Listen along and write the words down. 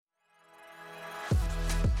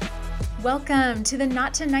Welcome to the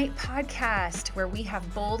Not Tonight podcast, where we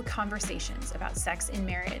have bold conversations about sex in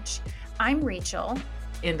marriage. I'm Rachel.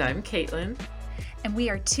 And I'm Caitlin. And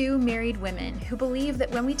we are two married women who believe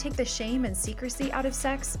that when we take the shame and secrecy out of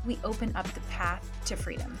sex, we open up the path to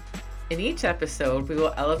freedom. In each episode, we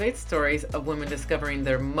will elevate stories of women discovering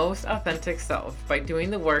their most authentic self by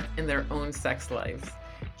doing the work in their own sex lives.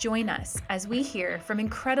 Join us as we hear from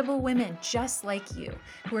incredible women just like you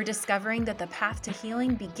who are discovering that the path to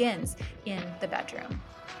healing begins in the bedroom.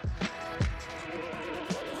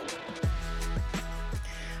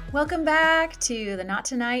 Welcome back to the Not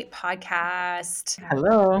Tonight podcast.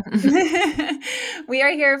 Hello. We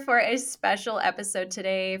are here for a special episode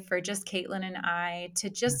today for just Caitlin and I to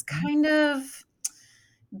just kind of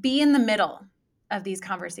be in the middle of these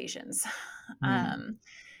conversations.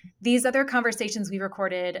 These other conversations we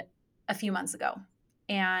recorded a few months ago.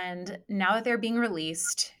 And now that they're being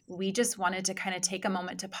released, we just wanted to kind of take a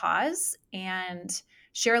moment to pause and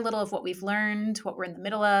share a little of what we've learned, what we're in the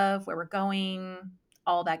middle of, where we're going,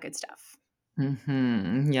 all that good stuff.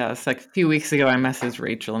 Yes, like a few weeks ago, I messaged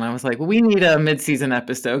Rachel and I was like, we need a mid-season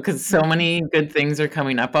episode because so many good things are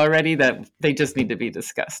coming up already that they just need to be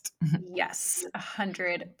discussed. Yes,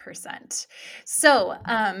 100%. So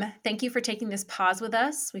thank you for taking this pause with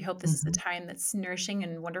us. We hope this is a time that's nourishing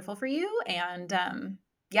and wonderful for you. And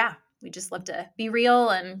we just love to be real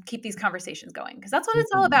and keep these conversations going because that's what it's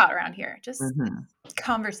all about around here. Just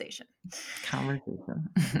conversation.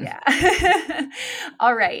 Yeah.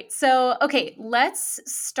 All right. So, okay, let's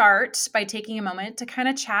start by taking a moment to kind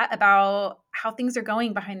of chat about how things are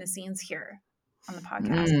going behind the scenes here on the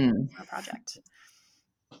podcast, our project.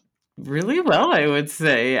 Really well, I would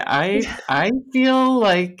say. I feel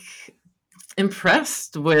like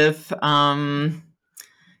impressed with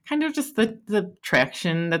kind of just the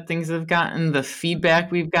traction that things have gotten, the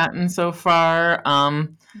feedback we've gotten so far.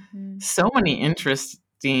 So many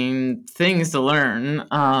interesting things to learn.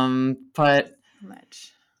 But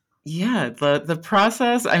much. Yeah, the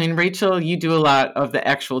process. I mean, Rachel, you do a lot of the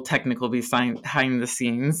actual technical behind the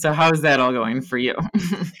scenes. So how is that all going for you?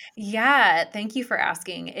 Yeah, thank you for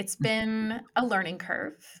asking. It's been a learning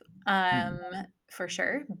curve, for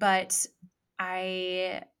sure, but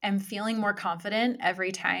I am feeling more confident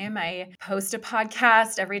every time I post a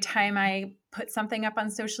podcast, every time I put something up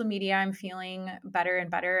on social media. I'm feeling better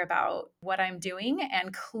and better about what I'm doing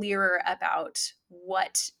and clearer about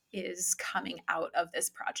what is coming out of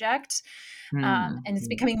this project. And it's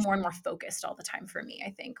becoming more and more focused all the time for me,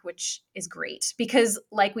 I think, which is great because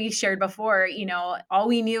like we shared before, all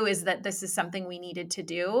we knew is that this is something we needed to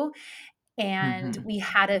do. And we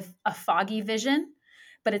had a foggy vision,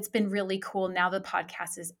 but it's been really cool now the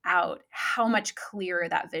podcast is out, how much clearer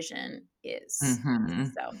that vision is.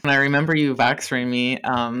 So I remember you Voxering me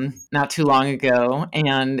not too long ago,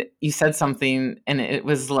 and you said something, and it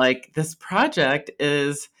was like, this project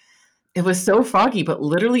it was so foggy, but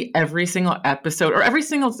literally every single episode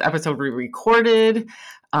we recorded,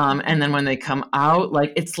 and then when they come out,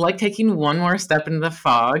 like it's like taking one more step into the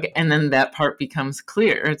fog, and then that part becomes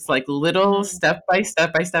clear. It's like little step by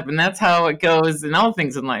step by step, and that's how it goes in all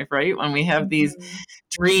things in life, right? When we have these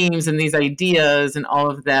dreams and these ideas and all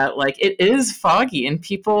of that, like it is foggy, and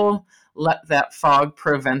people let that fog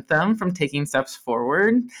prevent them from taking steps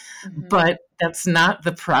forward. But that's not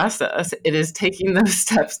the process. It is taking those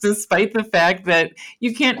steps despite the fact that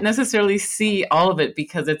you can't necessarily see all of it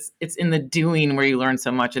because it's in the doing where you learn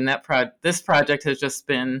so much. And this project has just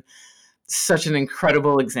been such an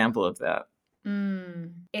incredible example of that.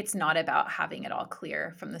 It's not about having it all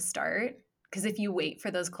clear from the start. Because if you wait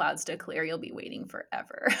for those clouds to clear, you'll be waiting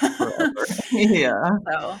forever. Yeah.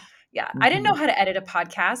 So, yeah. I didn't know how to edit a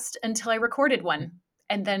podcast until I recorded one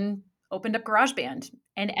and then opened up GarageBand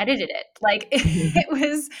and edited it. Like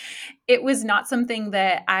it was not something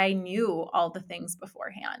that I knew all the things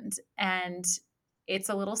beforehand. And it's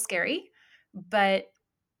a little scary, but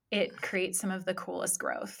it creates some of the coolest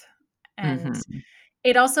growth. And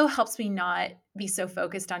it also helps me not be so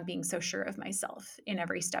focused on being so sure of myself in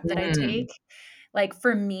every step that I take. Like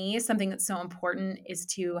for me, something that's so important is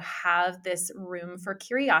to have this room for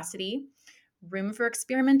curiosity, room for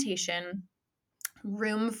experimentation,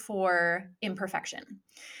 room for imperfection.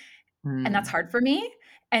 And that's hard for me.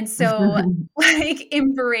 And so like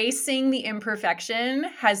embracing the imperfection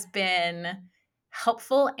has been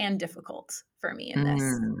helpful and difficult for me in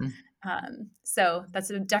this. So that's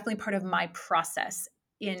definitely part of my process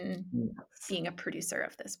in being a producer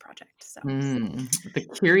of this project. So the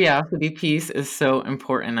curiosity piece is so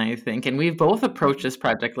important, I think. And we've both approached this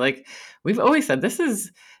project like we've always said, this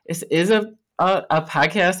is a a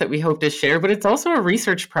podcast that we hope to share, but it's also a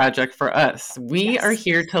research project for us. We are Yes.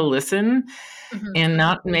 here to listen Mhm. and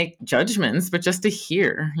not make judgments, but just to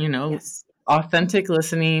hear, Yes. authentic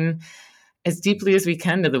listening as deeply as we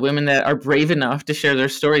can to the women that are brave enough to share their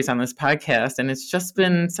stories on this podcast. And it's just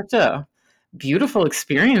been such a beautiful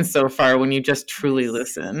experience so far when you just truly Yes.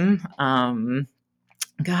 listen.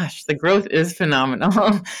 Gosh, the growth is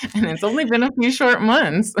phenomenal, and it's only been a few short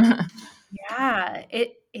months. Yeah,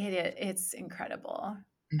 it's incredible.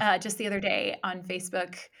 Just the other day on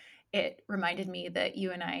Facebook, it reminded me that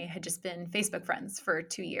you and I had just been Facebook friends for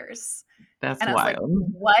 2 years, That's and I was like, wild.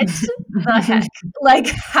 "What the heck? Like,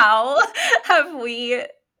 how have we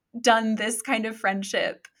done this kind of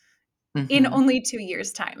friendship in Hmm. only 2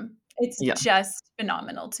 years' time?" It's Yeah, just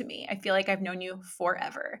phenomenal to me. I feel like I've known you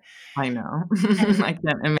forever, I know. and I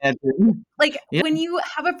can't imagine. like, Yeah. when you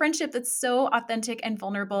have a friendship that's so authentic and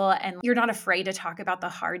vulnerable and you're not afraid to talk about the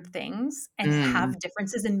hard things and Mm, have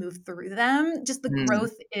differences and move through them, just the mm.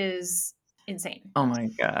 growth is insane. Oh my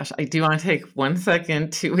gosh. I do want to take 1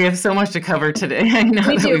 second to, we have so much to cover today. I know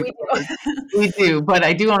We that do, we've we covered, do. we do, but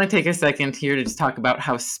I do want to take a second here to just talk about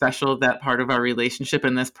how special that part of our relationship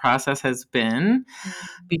in this process has been. Mm,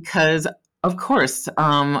 Because, of course,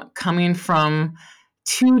 coming from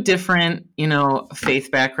two different, faith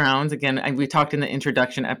backgrounds. Again, we talked in the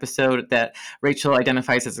introduction episode that Rachel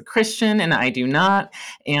identifies as a Christian and I do not.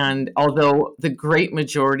 And although the great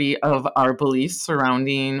majority of our beliefs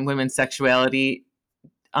surrounding women's sexuality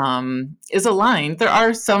is aligned, there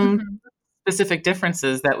are some mhm, specific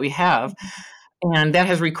differences that we have. mhm, And that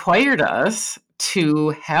has required us to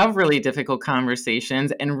have really difficult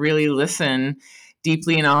conversations and really listen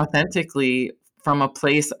deeply and authentically from a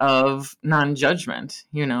place of non-judgment,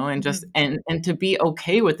 and just mhm, and to be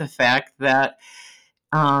okay with the fact that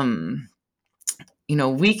um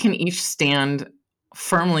we can each stand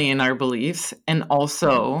firmly in our beliefs and mhm.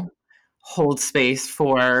 also hold space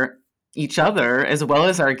for each other as well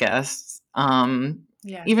as our guests,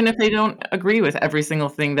 Yeah. even if they don't agree with every single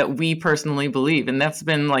thing that we personally believe. And that's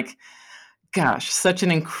been like, gosh, such an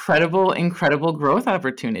incredible, incredible growth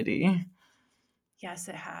opportunity. Yes,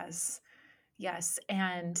 it has. Yes,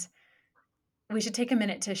 and we should take a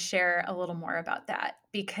minute to share a little more about that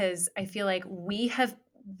because I feel like we have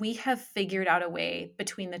figured out a way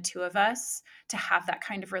between the two of us to have that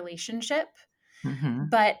kind of relationship. Hmm.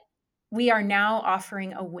 But we are now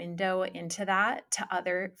offering a window into that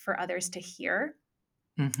for others to hear.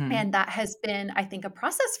 Hmm. And that has been, I think, a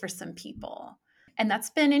process for some people. And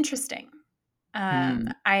that's been interesting.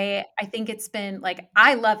 Mm. I think it's been like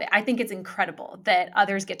I love it. I think it's incredible that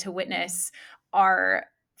others get to witness our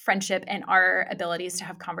friendship and our abilities to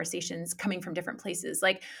have conversations coming from different places.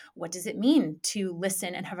 Like, what does it mean to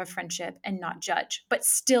listen and have a friendship and not judge, but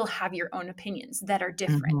still have your own opinions that are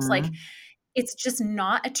different? Like, Hmm. it's just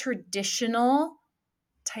not a traditional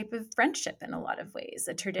type of friendship in a lot of ways,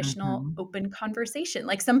 a traditional Hmm. open conversation.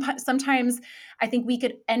 Like sometimes I think we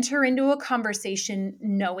could enter into a conversation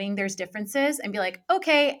knowing there's differences and be like,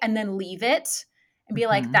 okay, and then leave it and be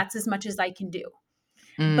like, Hmm. that's as much as I can do.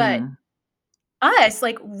 But Mm. us,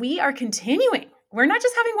 like, we are continuing. We're not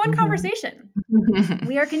just having one Hmm. conversation.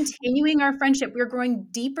 We are continuing our friendship. We're growing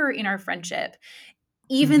deeper in our friendship,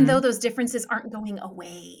 even though Hmm. those differences aren't going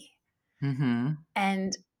away. Hmm.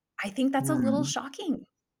 And I think that's a little Mm. shocking.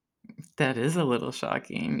 That is a little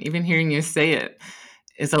shocking. Even hearing you say it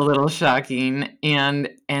is a little shocking and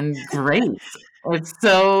great. It's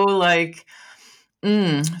so like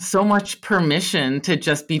so much permission to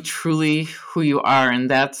just be truly who you are, and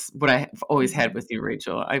that's what I've always had Mhm. with you,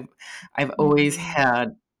 Rachel. I've always Mhm.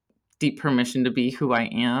 had deep permission to be who I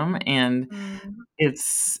am, and Mm.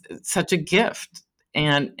 it's such a gift.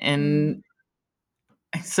 And Mm.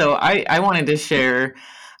 so I wanted to share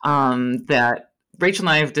that Rachel and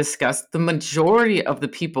I have discussed the majority of the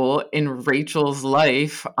people in Rachel's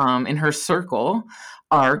life, in her circle,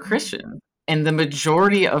 are Mhm. Christian. And the Mhm.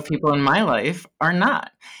 majority of people in my life are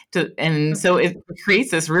not. And so Mhm. it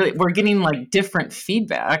creates this really, we're getting like different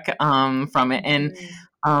feedback from it. And Mhm.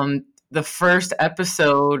 um, the first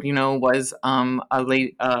episode, was a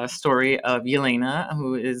late story of Yelena,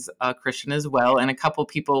 who is a Christian as well, and a couple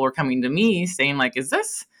people were coming to me saying, like, "Is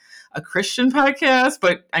this a Christian podcast?"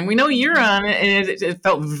 But and we know you're Mhm. on it, and it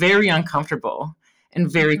felt very uncomfortable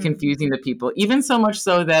and very Mhm. confusing to people. Even so much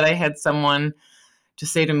so that I had someone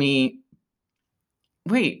just say to me,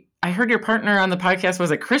 "Wait, I heard your partner on the podcast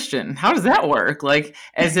was a Christian. How does that work?" Like,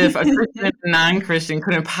 as if a Christian and a non-Christian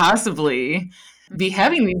couldn't possibly be Mhm.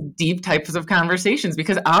 having these deep types of conversations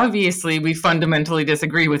because obviously we fundamentally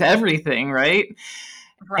disagree with everything, right?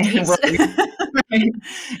 Right? what we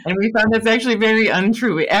and we found that's actually very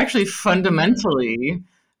untrue. We actually Mhm, fundamentally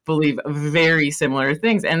believe very similar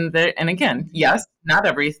things. And again, mhm, yes, not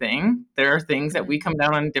everything. There are things that we mhm. come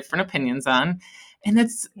down on different opinions on, and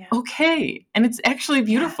it's Yeah. okay. And it's actually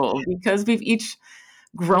Yeah. beautiful because we've each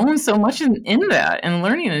grown so much in that and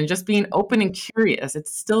learning and just being open and curious.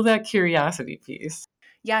 It's still that curiosity piece.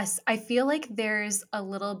 Yes, I feel like there's a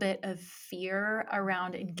little bit of fear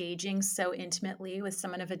around engaging so intimately with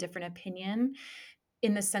someone of a different opinion,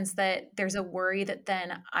 in the sense that there's a worry that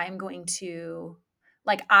then I'm going to,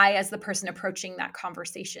 like, I, as the person approaching that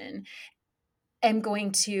conversation, am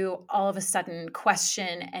going to all of a sudden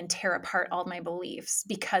question and tear apart all my beliefs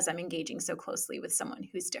because I'm engaging so closely with someone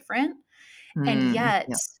who's different. And yet,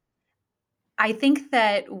 Yeah. I think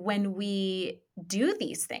that when we do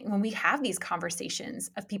these things, when we have these conversations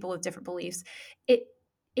of people with different beliefs, it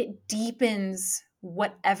it deepens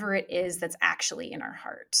whatever it is that's actually in our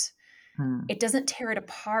heart. Mm, It doesn't tear it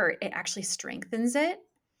apart, it actually strengthens it.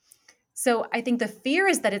 So I think the fear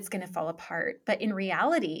is that it's going to fall apart, but in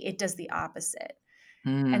reality, it does the opposite.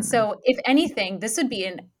 And mm, so, if anything, this would be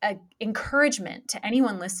an a encouragement to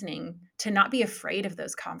anyone listening to not be afraid of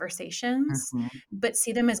those conversations, mhm, but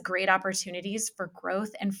see them as great opportunities for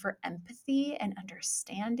growth and for empathy and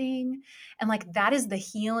understanding. And like that is the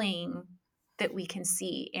healing that we can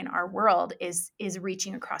see in our world is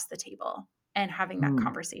reaching across the table and having that mm,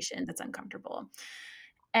 conversation that's uncomfortable.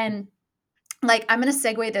 And like I'm going to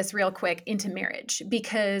segue this real quick into marriage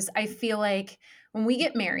because I feel like when we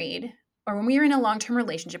get married or when we are in a long-term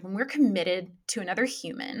relationship, when we're committed to another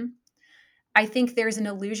human, I think there's an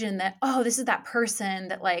illusion that, oh, this is that person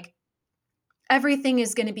that like everything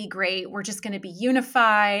is going to be great. We're just going to be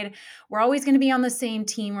unified. We're always going to be on the same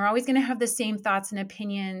team. We're always going to have the same thoughts and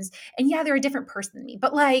opinions. And yeah, they're a different person than me,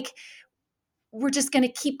 but like we're just going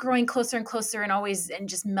to keep growing closer and closer and always and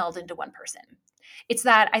just meld into one person. It's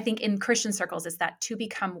that I think in Christian circles, it's that to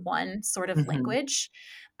become one sort of mhm, language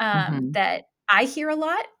mhm, that I hear a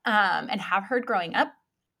lot and have heard growing up.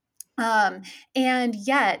 Um, and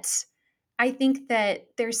yet, I think that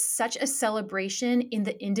there's such a celebration in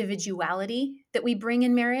the individuality that we bring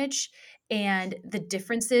in marriage and the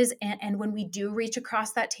differences. And when we do reach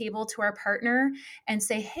across that table to our partner and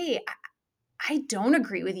say, hey, I don't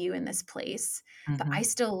agree with you in this place, but I mhm,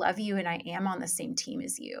 still love you and I am on the same team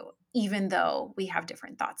as you, even though we have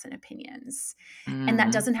different thoughts and opinions. And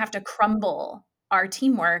that mm. doesn't have to crumble our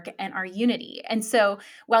teamwork and our unity. And so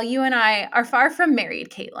while you and I are far from married,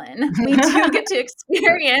 Caitlin, we do get to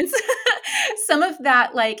experience some of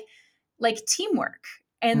that like teamwork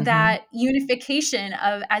and Mhm, that unification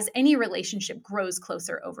of as any relationship grows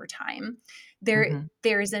closer over time mhm,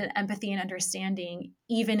 there's an empathy and understanding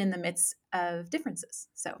even in the midst of differences.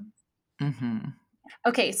 So mhm,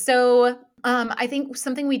 okay, so I think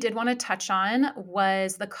something we did want to touch on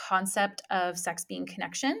was the concept of sex being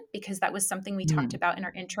connection, because that was something we talked mm, about in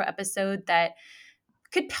our intro episode that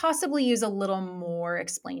could possibly use a little more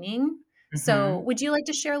explaining. So, mhm. would you like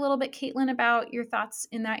to share a little bit, Caitlin, about your thoughts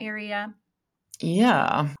in that area?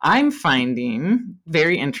 Yeah, I'm finding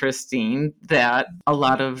very interesting that a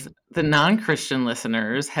lot of the non-Christian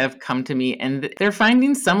listeners have come to me and they're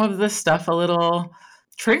finding some of this stuff a little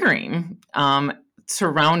triggering,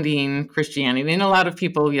 surrounding Christianity. And a lot of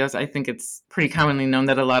people, yes, I think it's pretty commonly known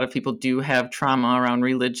that a lot of people do have trauma around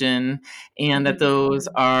religion and that Mhm, those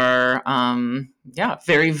mhm. are, yeah,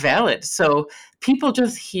 very valid. So people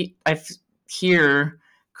just hear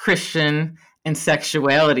Christian and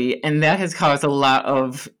sexuality, and that has caused a lot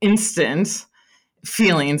of instant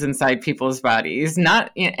feelings inside people's bodies.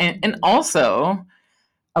 Not and Mhm, also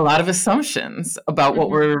a lot of assumptions about what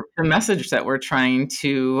mhm, we're the message that we're trying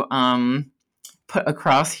to put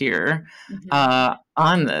across here mhm.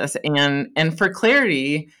 on this. And for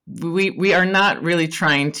clarity, we are not really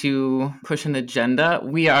trying to push an agenda.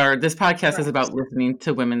 We are this podcast is Correct. about listening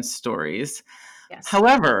to women's stories. Yes.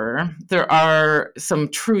 However, there are some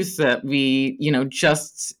truths that we,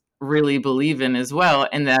 just really believe in as well,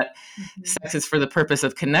 and that Mhm, sex is for the purpose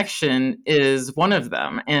of connection is one of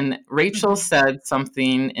them. And Rachel mhm. said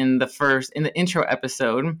something in the intro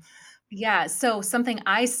episode. Yeah, so something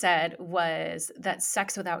I said was that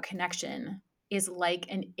sex without connection is like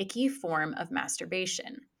an icky form of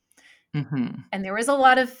masturbation. Mhm. And there was a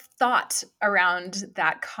lot of thought around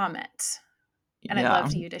that comment, and I'd Yeah.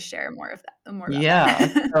 love you to share more about Yeah.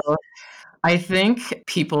 that. So I think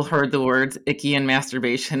people heard the words icky and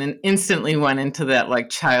masturbation and instantly went into that like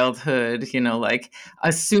childhood, like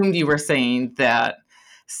assumed you were saying that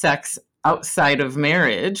sex outside of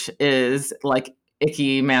marriage is like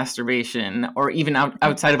icky masturbation or even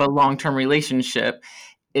outside of a long term relationship.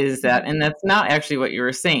 is that, Mhm. and that's not actually what you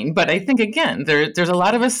were saying. But I think, again, there's a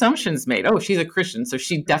lot of assumptions made. Oh, she's a Christian, so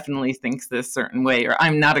she definitely thinks this certain way, or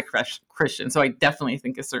I'm not a Christian, so I definitely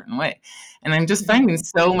think a certain way. And I'm just Mhm. finding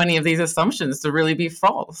so many of these assumptions to really be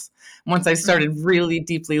false once I started Mhm. really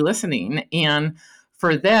deeply listening. And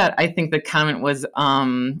for that, I think the comment was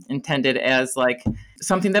intended as like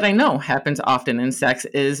something that I know happens often in sex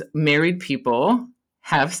is married people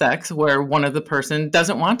have sex where one of the person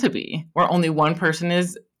doesn't want to be, where only one person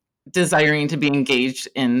is desiring to be engaged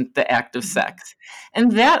in the act of Mhm. sex.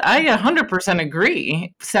 And that I Mhm. 100%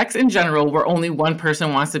 agree. Sex in general, where only one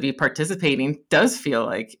person wants to be participating, does feel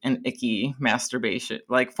like an icky masturbation,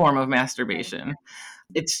 like form of Right. masturbation.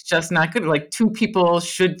 It's just not good. Like two people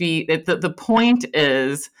should be, the point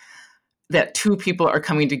is that two people are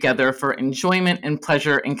coming together for enjoyment and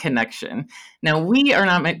pleasure and connection. Now, we are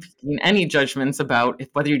not making any judgments about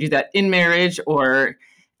whether you do that in marriage or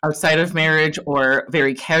outside of Mhm. marriage or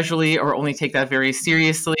very casually or only take that very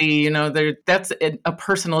seriously. That's a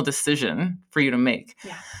personal decision for you to make.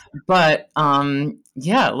 Yeah. But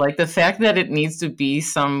yeah, like the fact that it needs to be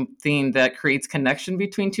something that creates connection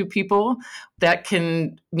between two people, that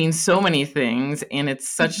can mean so many things. And it's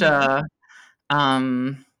such Mhm. a,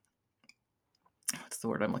 um, what's the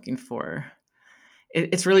word I'm looking for?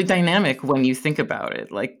 It's really dynamic when you think about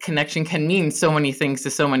it. Like connection can mean so many things to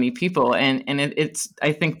so many people, and it's.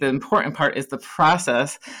 I think the important part is the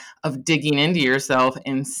process of digging into yourself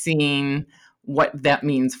and seeing what that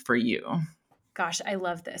means for you. Gosh, I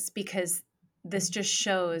love this because this just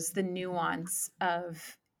shows the nuance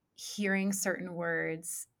of hearing certain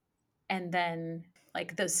words and then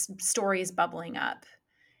like those stories bubbling up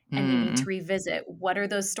and needing to Mm, revisit what are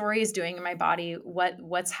those stories doing in my body,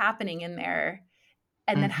 what's happening in there,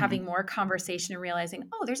 and then mm-hmm, having more conversation and realizing,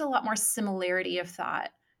 oh, there's a lot more similarity of thought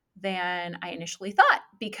than I initially thought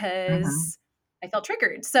mm-hmm, because I felt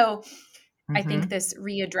triggered. So I think mm-hmm. this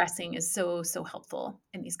readdressing is so, so helpful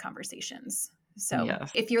in these conversations. So,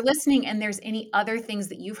 Yes. if you're listening and there's any other things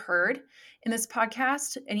that you've heard in this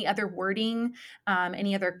podcast, any other wording,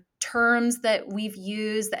 any other terms that we've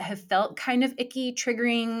used that have felt kind of icky,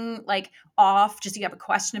 triggering, like off, just you have a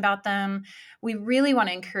question about them, we really want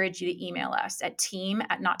to encourage you to email us at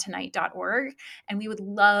team@nottonight.org. And we would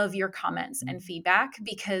love your comments and feedback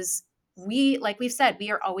because we, like we've said, we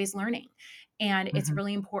are always learning. And it's Mm-hmm,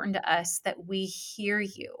 really important to us that we hear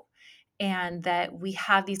you and that we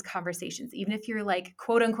have these conversations. Even if you're like,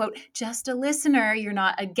 quote unquote, just a listener, you're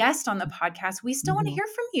not a guest on the podcast, we still want to mm-hmm, hear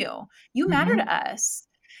from you. You matter mm-hmm, to us.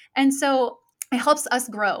 And so it helps us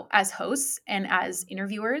grow as hosts and as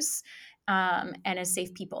interviewers and as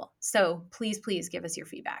safe people. So please, please give us your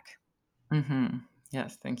feedback. mm-hmm.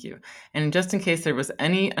 Yes, thank you. And just in case there was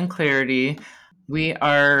any unclarity, we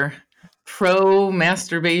are pro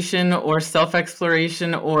masturbation or self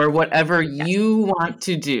exploration or whatever Yes. you want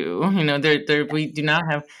to do. We do not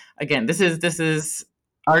have. Again, this is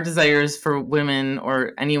our desires for women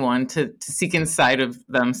or anyone to seek inside of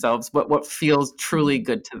themselves what feels truly Mhm.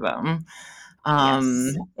 good to them.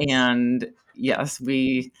 Yes. And yes,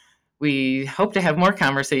 we hope to have more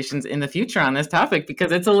conversations in the future on this topic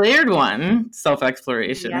because it's a layered one,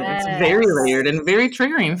 self-exploration. It's very layered Yes. and very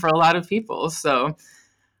triggering for a lot of people. So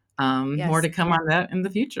more Yes. to come on that in the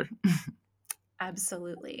future.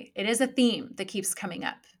 Absolutely. It is a theme that keeps coming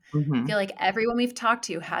up. I feel Hmm. like everyone we've talked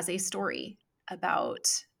to has a story about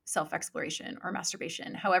self exploration or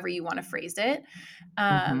masturbation, however you want to phrase it, Hmm.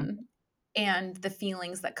 um, and the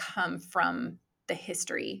feelings that come from the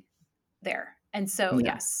history there. And so,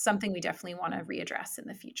 Yeah. yes, something we definitely want to readdress in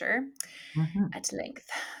the future Hmm. at length.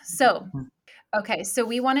 So, okay, so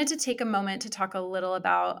we wanted to take a moment to talk a little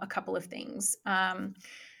about a couple of things.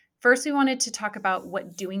 First, we wanted to talk about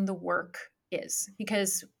what doing the work is,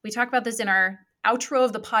 because we talk about this in our outro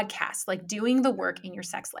of the podcast, like doing the work in your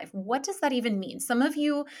sex life. What does that even mean? Some of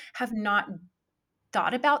you have not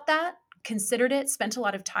thought about that, considered it, spent a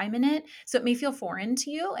lot of time in it. So it may feel foreign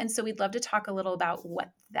to you. And so we'd love to talk a little about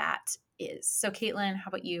what that is. So, Caitlin, how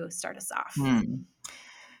about you start us off? Hmm.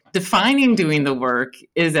 Defining doing the work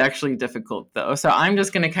is actually difficult, though. So I'm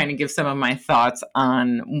just going to kind of give some of my thoughts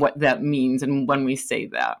on what that means and when we say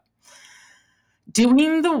that.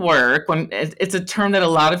 Doing the work, when it's a term that a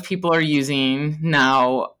lot of people are using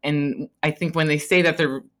now, and I think when they say that,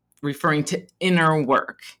 they're referring to inner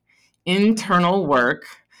work, Mhm. internal work,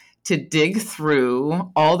 to dig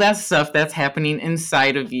through all that stuff that's happening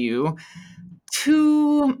inside of you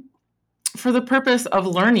to for the purpose of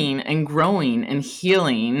learning and growing and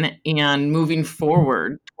healing and moving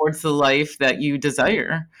forward towards the life that you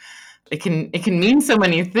desire. It can mean so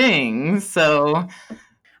many things. So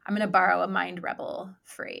I'm going to borrow a Mind Rebel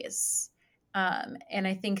phrase. And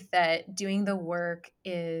I think that doing the work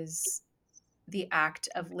is the act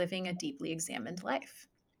of living a deeply examined life.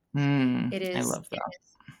 It I is, love that.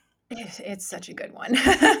 it's such a good one.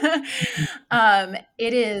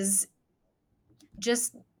 It is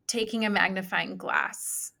just taking a magnifying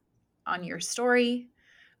glass on your story,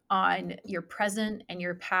 on your present and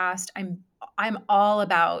your past. I'm all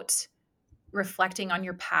about reflecting on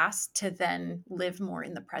your past to then live more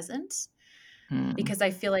in the present, Mm, because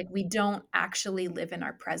I feel like we don't actually live in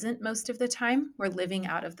our present most of the time. We're living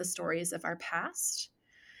out of the stories of our past.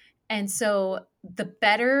 And so the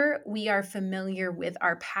better we are familiar with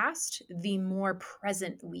our past, the more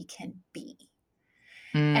present we can be.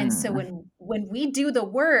 And so mm, when we do the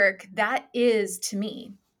work, that is, to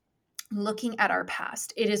me, looking at our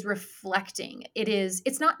past. It is reflecting.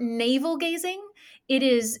 It's not navel gazing. It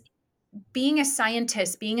is being a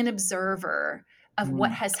scientist, being an observer of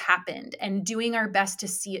what mm, has happened and doing our best to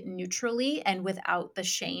see it neutrally and without the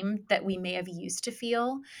shame that we may have used to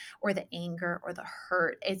feel, or the anger or the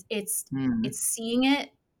hurt. It's mm, seeing it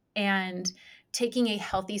and taking a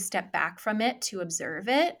healthy step back from it to observe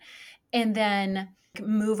it, and then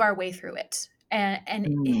move our way through it.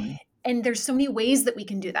 mm, And there's so many ways that we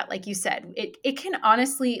can do that. Like you said, it can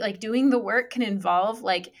honestly, like, doing the work can involve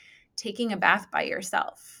like taking a bath by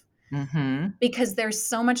yourself, mhm, because there's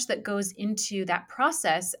so much that goes into that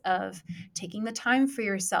process of taking the time for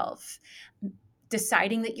yourself,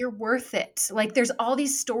 deciding that you're worth it. Like, there's all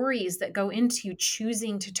these stories that go into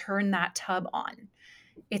choosing to turn that tub on.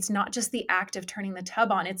 It's not just the act of turning the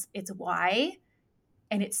tub on, it's why,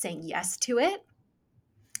 and it's saying yes to it.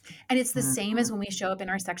 And it's the same mhm, as when we show up in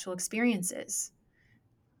our sexual experiences.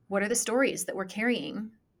 What are the stories that we're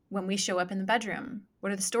carrying when we show up in the bedroom?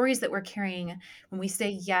 What are the stories that we're carrying when we say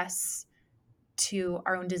yes to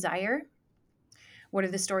our own desire? What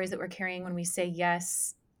are the stories that we're carrying when we say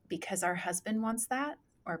yes because our husband wants that,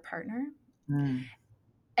 or partner? mm,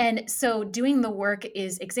 And so doing the work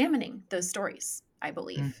is examining those stories, I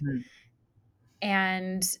believe, mhm,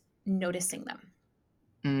 and noticing them.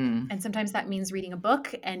 mm, And sometimes that means reading a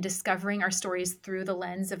book and discovering our stories through the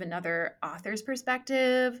lens of another author's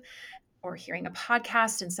perspective, or hearing a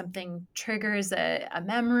podcast and something triggers a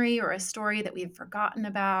memory or a story that we've forgotten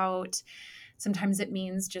about. Sometimes it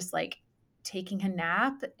means just like taking a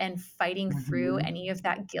nap and fighting through mhm, any of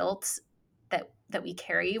that guilt that we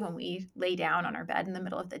carry when we lay down on our bed in the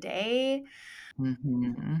middle of the day.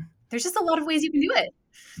 mhm. There's just a lot of ways you can do it.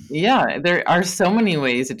 Yeah, there are so many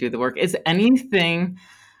ways to do the work. Is anything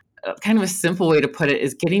kind of a simple way to put it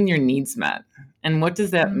is getting your needs met. And what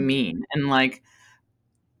does that Mm, mean? And like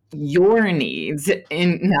your needs,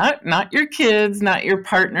 and not your kids, not your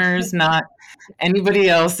partners, not anybody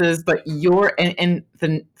else's, but your, and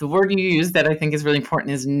the word you use that I think is really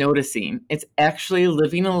important is noticing. It's actually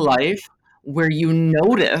living a life where you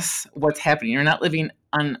notice what's happening. You're not living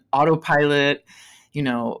on autopilot. You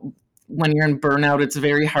know, when you're in burnout, it's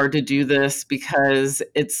very hard to do this because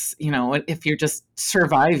it's, if you're just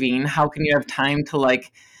surviving, how can you have time to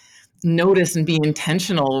like notice and be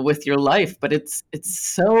intentional with your life? But it's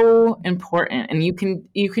so important, and you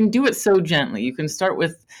can do it so gently. You can start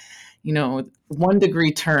with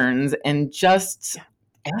 1-degree turns and just yeah.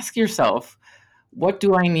 ask yourself, what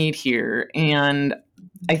do I need here? And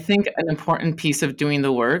I think an important piece of doing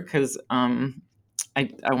the work, because I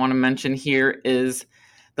want to mention here, is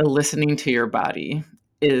the listening to your body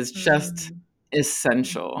is just Mm,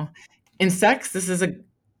 essential. In sex, this is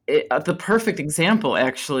the perfect example,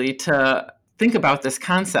 actually, to think about this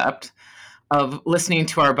concept of listening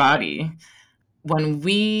to our body. When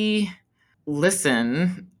we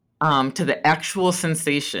listen to the actual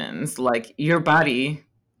sensations, like your body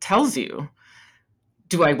tells you,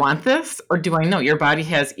 do I want this or do I know? Your body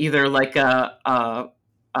has either like a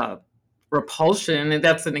repulsion, and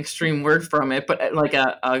that's an extreme word from it, but like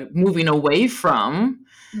a moving away from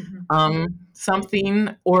mhm.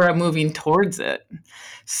 something, or a moving towards it.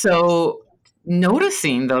 So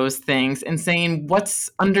noticing those things and saying, what's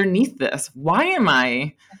underneath this?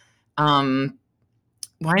 Um,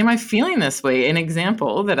 why am I feeling this way? An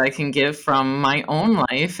example that I can give from my own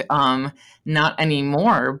life, not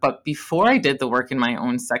anymore, but before I did the work in my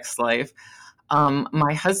own sex life,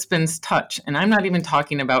 my husband's touch, and I'm not even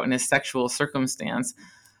talking about in a sexual circumstance,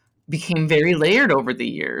 became very layered over the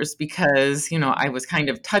years because, I was kind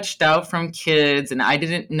of touched out from kids, and I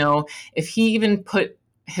didn't know if he even put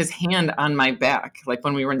his hand on my back, like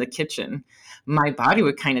when we were in the kitchen, my body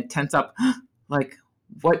would kind of tense up. Like,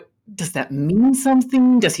 what does that mean?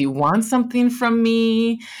 Something? Does he want something from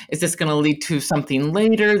me? Is this going to lead to something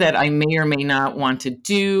later that I may or may not want to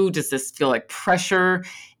do? Does this feel like pressure?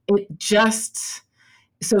 It just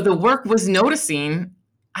So the work was noticing,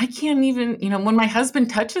 I can't even, when my husband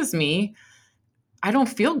touches me, I don't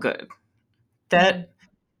feel good. Mhm.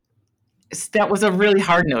 That was a really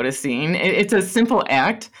hard noticing. It's a simple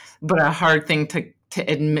act, but a hard thing to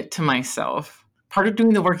admit to myself. Part of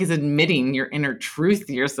doing the work is admitting your inner truth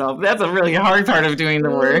to yourself. That's a really hard part of doing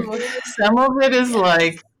the work. Ooh, Some of it is yes.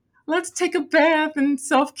 like, let's take a bath and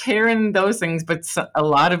self-care and those things, but a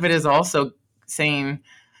lot of it is also saying,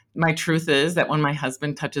 my truth is that when my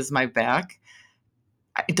husband touches my back,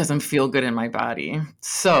 it doesn't feel good in my body.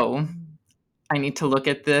 So Mhm. I need to look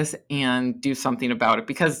at this and do something about it,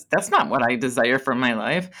 because that's not what I desire for my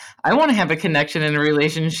life. I want to have a connection in a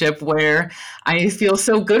relationship where I feel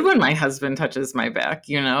so good when my husband touches my back,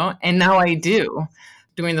 and now I do.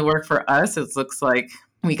 Doing the work for us, it looks like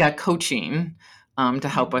we got coaching to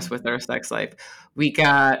help us Mhm. with our sex life. We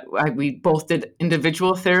both did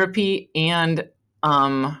individual therapy and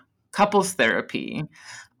couples therapy.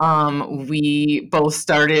 We both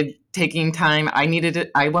started taking time. I needed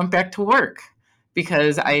it. I went back to work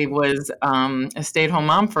because I was a stay-at-home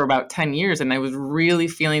mom for about 10 years, and I was really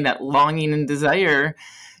feeling that longing and desire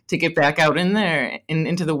to get back out in there and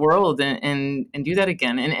into the world and do that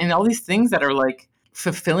again. And all these things that are like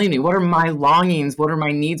fulfilling me. What are my longings? What are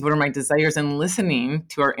my needs? What are my desires? And listening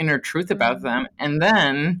to our inner truth about Mhm. them, and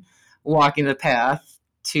then walking the path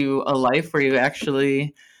to a life where you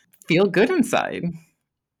actually feel good inside.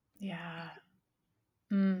 Yeah.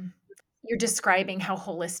 Mm. You're describing how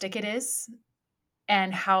holistic it is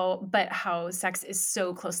and how sex is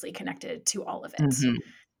so closely connected to all of it. Mhm.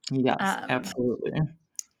 Yes, Um, absolutely.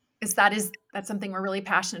 that's something we're really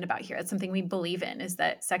passionate about here. It's something we believe in, is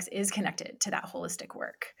that sex is connected to that holistic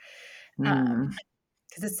work. Mm,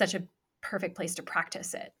 Because it's such a perfect place to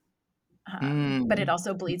practice it. But it mm.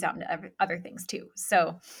 also bleeds out into other things too.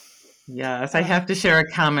 So, Yes, I uh, have to share a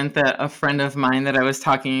comment that a friend of mine that I was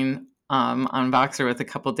talking on Voxer with a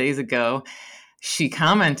couple days ago, she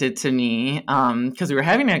commented to me because we were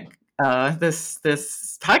having this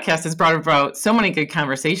podcast has brought about so many good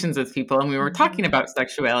conversations with people, and we were talking mhm, about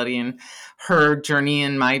sexuality and her journey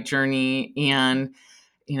and my journey. And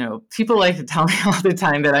people like to tell me all the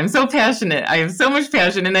time that I'm so passionate. I have so much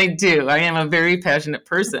passion, and I do. I am a very passionate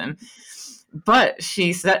person. But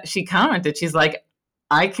she commented, she's like,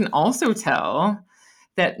 I can also tell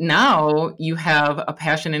that now you have a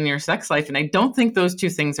passion in your sex life, and I don't think those two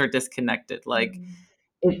things are disconnected. Like mhm,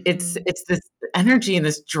 mhm. it's this energy and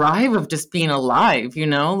this drive of just being alive,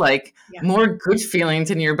 like Yeah, more good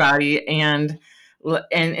feelings in your body, and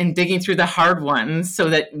digging through the hard ones so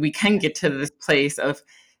that we can yes. get to this place of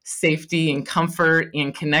safety and comfort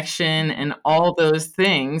and connection Mhm, and all those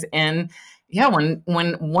things. And yeah, when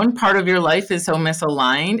one part of your life is so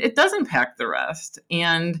misaligned, it does impact the rest.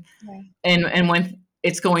 yeah, And when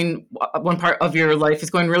it's going, one part of your life is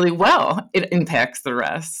going really well, it impacts the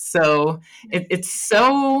rest. So yes, it's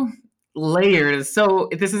so layered. So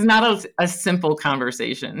this is not a simple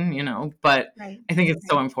conversation, but right, I think it's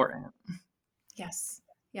so right. important. Yes.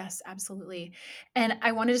 Yes, absolutely. And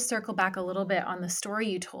I wanted to circle back a little bit on the story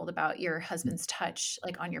you told about your husband's touch,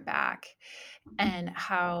 like on your back, and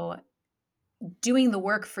how doing the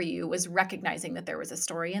work for you was recognizing that there was a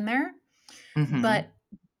story in there, Hmm. but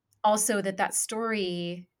also that that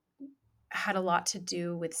story had a lot to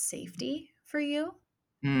do with safety for you.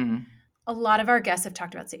 Mm. A lot of our guests have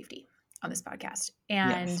talked about safety on this podcast.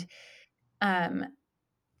 Yes. And um,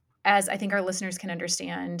 as I think our listeners can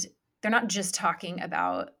understand, they're not just talking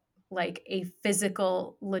about like a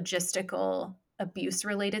physical, logistical, abuse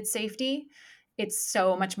related safety. It's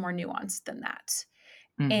so much more nuanced than that.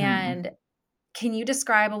 Hmm. And can you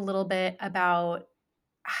describe a little bit about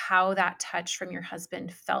how that touch from your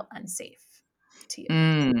husband felt unsafe to you?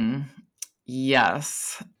 Mm.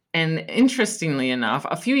 Yes. And interestingly enough,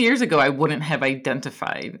 a few years ago, I wouldn't have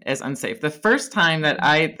identified as unsafe. The first time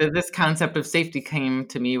Mhm. that this concept of safety came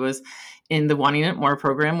to me was in the Wanting It More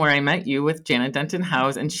program, where I met you with Janet Denton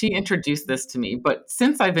House, and she introduced this to me. But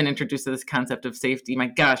since I've been introduced to this concept of safety, my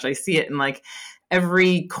gosh, I see it in like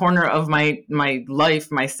every corner of my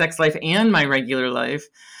life, my sex life, and my regular life.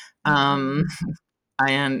 Um, Mhm.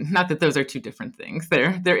 and not that those are two different things;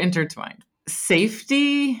 they're intertwined.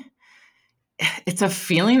 Safety, it's a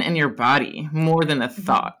feeling in your body more than a Mhm.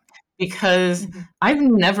 thought, because Mhm. I've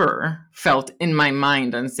never felt in my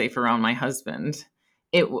mind unsafe around my husband.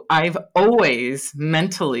 I've always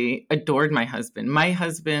mentally adored my husband. My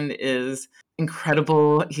husband is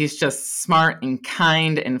incredible. He's just smart and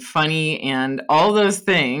kind and funny and all those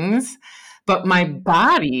things. But my Mhm.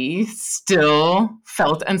 body still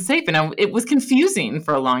felt unsafe. And it was confusing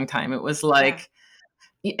for a long time. It was Yeah. like,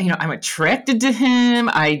 I'm attracted to him.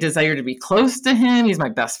 I desire to be close to him. He's my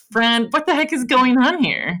best friend. What the heck is going on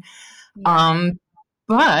here? Yeah. Um,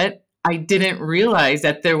 but I didn't realize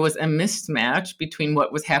that there was a mismatch between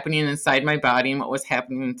what was happening inside my body and what was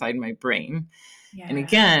happening inside my brain. And Yeah.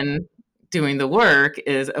 again, doing the work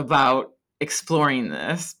is about exploring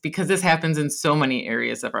this because this happens in so many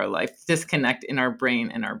areas of our life, disconnect in our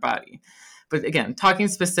brain and our body. But again, talking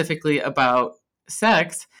specifically about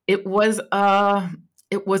sex, it was a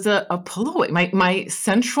pull away. My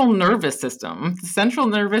central nervous system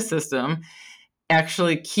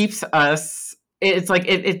actually keeps us. It's like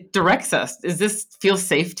it directs us. Does this feel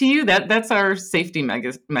safe to you? That's our safety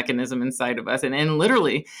mechanism inside of us. And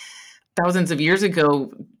literally thousands of years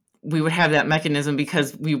ago, we would have that mechanism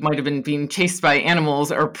because we might have been being chased by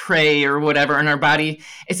animals or prey or whatever in our body.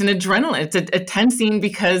 It's an adrenaline. It's a tensing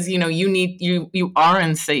because you are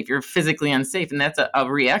unsafe. You're physically unsafe, and that's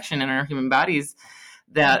a reaction in our human bodies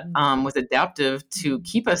that Mhm. was adaptive to Mhm.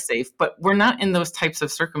 keep us safe. But we're not in those types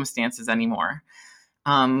of circumstances anymore.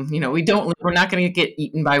 We're not going to get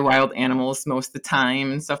eaten by wild animals most of the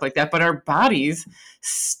time and stuff like that, but our bodies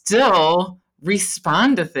still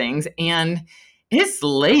respond to things. And it's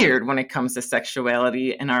layered when it comes to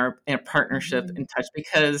sexuality and our partnership Mhm. and touch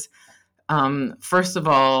because first of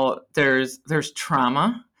all, there's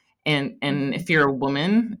trauma, and Mhm. if you're a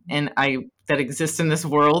woman and I that exists in this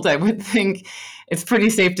world, I would think it's pretty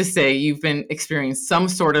safe to say you've been experiencing some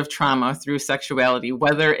sort of trauma through sexuality,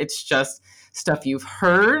 whether it's just stuff you've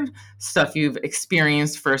heard, stuff you've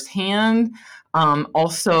experienced firsthand.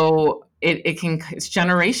 Also, it's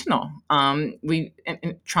generational.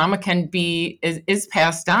 And trauma can be is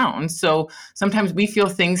passed down. So sometimes we feel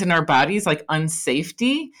things in our bodies like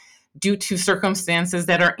unsafety due to circumstances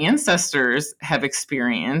that our ancestors have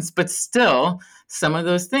experienced, but still, some of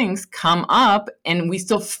those things come up and we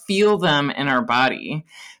still feel them in our body.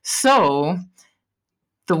 So,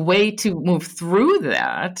 the way to move through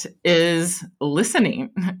that is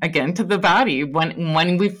listening again to the body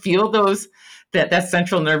when we feel those that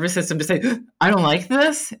central nervous system to say I don't like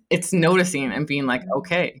this. It's noticing and being like, Mhm.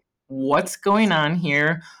 okay, what's going on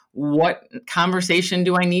here? What conversation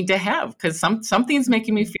do I need to have? Because something's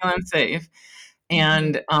making me Mhm. feel unsafe. Mhm.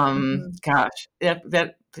 And Mhm. gosh,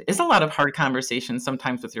 that is a lot of hard conversations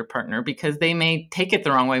sometimes with your partner because they may take it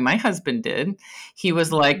the wrong way. My husband did. He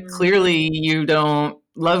was like, Mhm. clearly you don't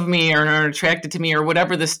love me or aren't attracted to me or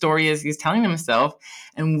whatever the story is he's telling himself.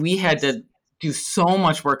 And we had Yes. to do so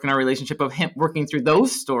much work in our relationship of him working through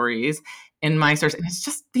those stories in my stories. And it's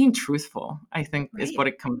just being truthful, I think, is Right. what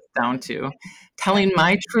it comes down to. Yeah. Telling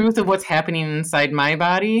my truth of what's happening inside my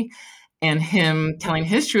body and him Mhm. telling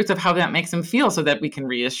his truth of how that makes him feel so that we can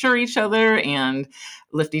reassure each other and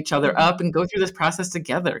lift each other Mhm. up and go through this process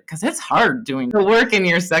together because it's hard doing the work in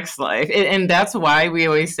your sex life. And that's why we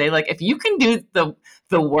always say, like, if you can do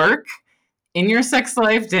the work in your sex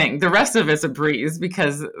life, dang, the rest of it's a breeze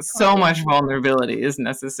because so Totally. much vulnerability is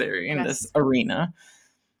necessary in this Yes. arena.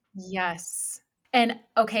 Yes. And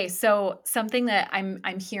okay, so something that I'm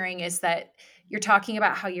hearing is that you're talking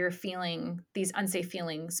about how you're feeling these unsafe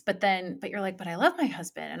feelings, but you're like, but I love my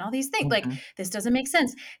husband and all these things. Like Mhm. this doesn't make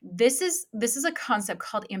sense. This is a concept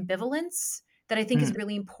called ambivalence that I think is Mm,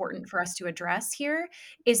 really important for us to address here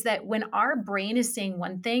is that when our brain is saying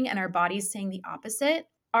one thing and our body is saying the opposite,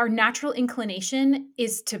 our natural inclination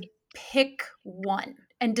is to pick one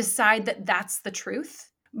and decide that that's the truth.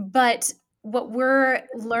 But what we're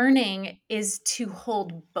learning is to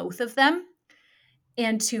hold both of them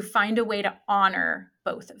and to find a way to honor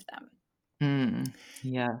both of them. mm,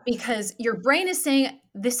 yes. Because your brain is saying,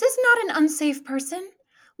 this is not an unsafe person.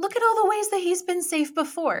 Look at all the ways that he's been safe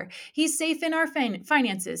before. He's safe in our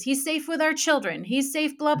finances. He's safe with our children. He's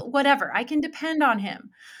safe, whatever. I can depend on him.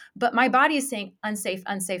 But my body is saying, unsafe,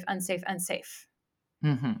 unsafe, unsafe, unsafe.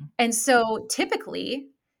 Mhm. And so typically,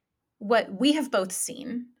 what we have both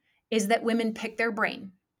seen is that women pick their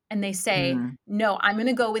brain and they say, Mm, no, I'm going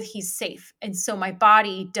to go with he's safe. And so my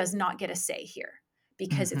body does not get a say here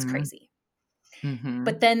because it's mhm, crazy.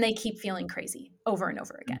 But mhm, then they keep feeling crazy over and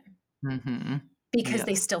over mm, again mhm. because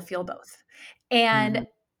they Yes. still feel both. And Mhm,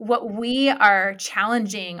 what we are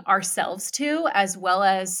challenging ourselves to, as well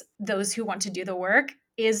as those who want to do the work,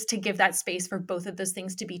 is to give that space for both of those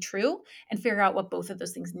things to be true and figure out what both of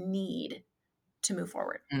those things need to move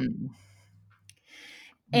forward. mm,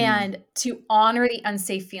 mm, And to honor the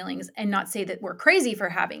unsafe feelings and not say that we're crazy for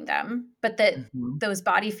having them, but that mhm, those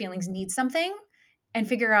body feelings need something and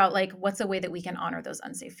figure out like what's a way that we can honor those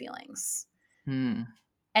unsafe feelings. mm.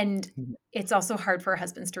 And Yeah. it's also hard for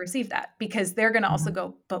husbands to receive that because they're going to also Mhm,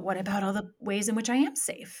 go, but what about all the ways in which I am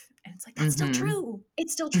safe? And it's like, that's still mhm. true.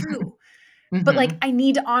 It's still true. but like Mhm. I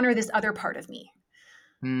need to honor this other part of me.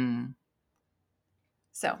 Mm.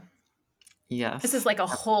 So this is Yes. like a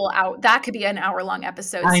whole hour. That could be an hour-long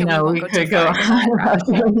episode, I so we know won't we go too could go far down that rabbit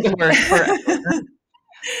hole. doing the work forever.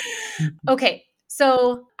 Mhm. Okay,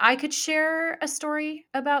 so I could share a story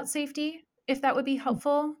about safety if that would be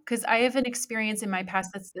helpful, because I have an experience in my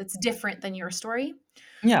past that's different than your story.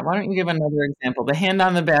 Yeah, why don't you give another example? The hand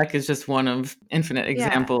on the back is just one of infinite Yeah.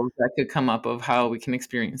 examples that could come up of how we can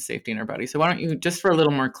experience safety in our body. So why don't you, just for a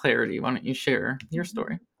little more clarity, why don't you share your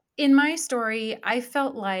story? In my story, I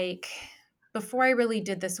felt like before I really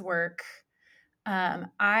did this work,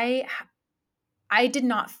 um, I I did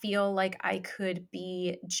not feel like I could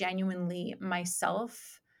be genuinely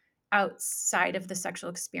myself outside of the sexual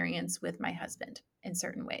experience with my husband in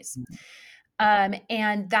certain ways. Mhm.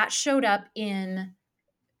 And that showed up in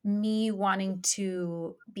me wanting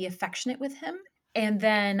to be affectionate with him. And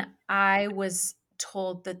then I was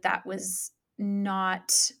told that that was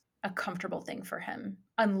not a comfortable thing for him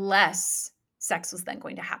unless sex was then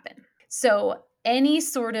going to happen. So, any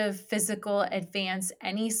sort of physical advance,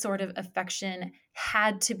 any sort of affection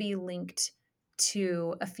had to be linked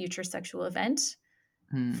to a future sexual event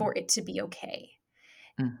Mm. for it to be okay.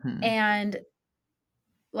 Mhm. And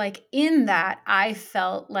like in that, I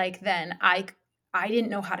felt like then I didn't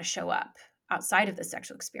know how to show up outside of the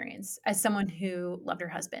sexual experience as someone who loved her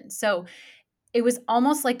husband. So it was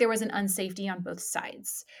almost like there was an unsafety on both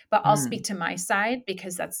sides. But I'll Mm. speak to my side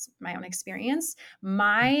because that's my own experience.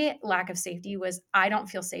 My lack of safety was I don't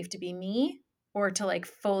feel safe to be me or to like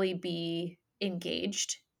fully be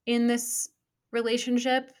engaged in this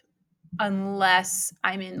relationship unless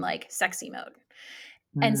I'm in like sexy mode.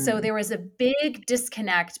 And so Mm. there was a big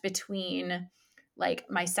disconnect between like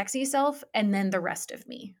my sexy self and then the rest of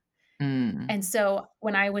me. Mm. And so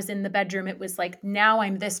when I was in the bedroom, it was like, now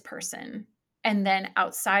I'm this person. And then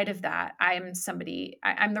outside of that, I'm somebody,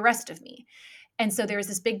 I'm the rest of me. And so there was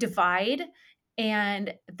this big divide.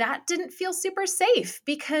 And that didn't feel super safe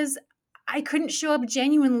because I couldn't show up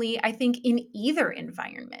genuinely, I think, in either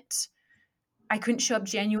environment. I couldn't show up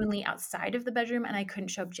genuinely outside of the bedroom and I couldn't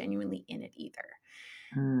show up genuinely in it either.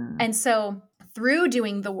 Mm. And so through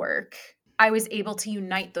doing the work, I was able to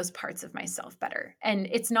unite those parts of myself better. And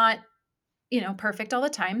it's not, perfect all the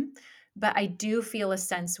time, but I do feel a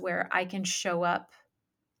sense where I can show up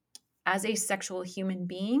as a sexual human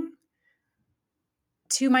being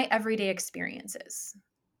to my everyday experiences,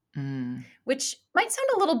 Mm. which might sound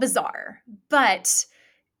a little bizarre, but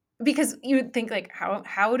because you would think like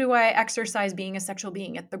how do I exercise being a sexual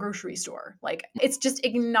being at the grocery store? Like it's just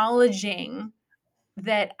acknowledging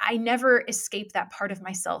that I never escape that part of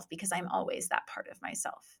myself because I'm always that part of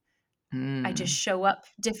myself. I just Mm. show up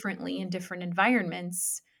differently in different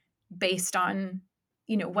environments based on,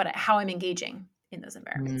 how I'm engaging in those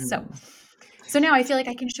environments. So, Mm. so now I feel like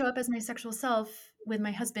I can show up as my sexual self with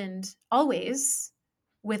my husband always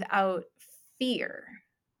without fear,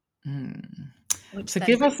 Mm. which So then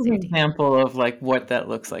give us brings an safety. example of like what that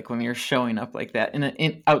looks like when you're showing up like that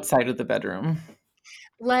in outside of the bedroom.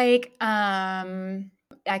 Like,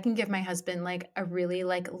 I can give my husband like a really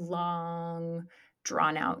like long,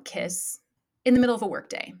 drawn out kiss in the middle of a work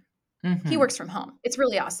day. He Mhm. works from home. It's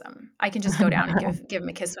really awesome. I can just go down and give him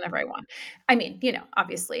a kiss whenever I want. I mean,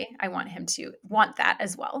 obviously I want him to want that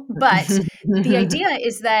as well. But the idea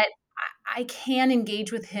is that I can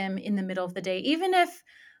engage with him in the middle of the day, even if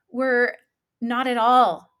we're not at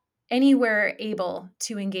all anywhere able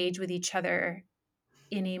to engage with each other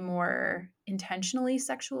in a more intentionally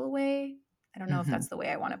sexual way. I don't know if Mhm. that's the way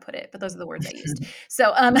I want to put it, but those are the words I used.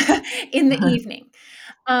 So in the evening.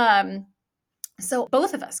 Um, so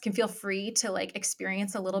both of us can feel free to like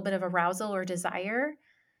experience a little bit of arousal or desire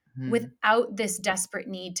Mm. without this desperate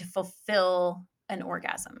need to fulfill an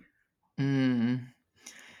orgasm. Mm.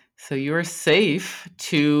 So you're safe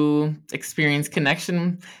to experience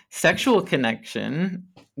connection, sexual connection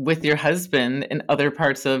with your husband in other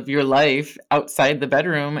parts of your life outside the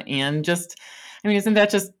bedroom and just I mean, isn't that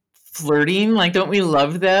just flirting? Like, don't we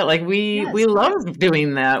love that? Like we Yes. love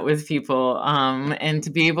doing that with people. And to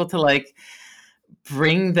be able to like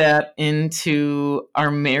bring that into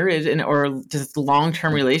our marriage and or just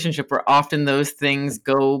long-term relationship where often those things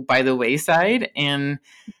go by the wayside and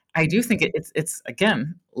I do think it's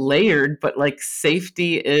again layered, but like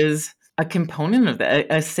safety is a component of that.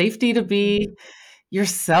 A safety to be Mhm.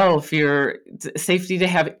 yourself, your safety to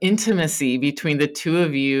have intimacy between the two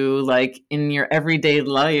of you, like in your everyday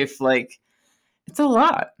life. Like it's a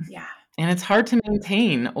lot, Yeah, and it's hard to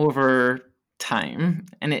maintain over time,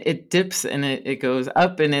 and it dips and it goes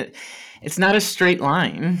up, and it's not a straight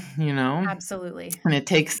line, absolutely. and it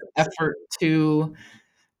takes effort to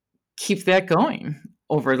keep that going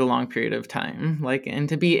over the long period of time, like, and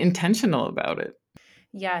to be intentional about it.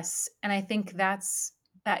 Yes. And I think that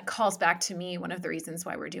calls back to me. One of the reasons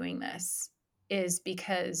why we're doing this is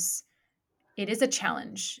because it is a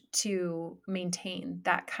challenge to maintain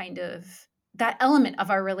that element of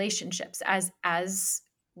our relationships as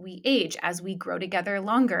we age, as we grow together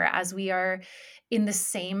longer, as we are in the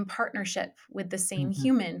same partnership with the same Mhm,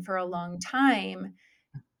 human for a long time.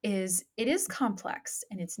 It is complex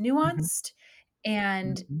and it's mhm, nuanced,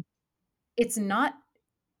 and mhm, it's not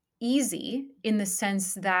easy in the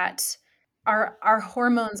sense that our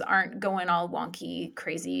hormones aren't going all wonky,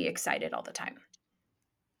 crazy, excited all the time.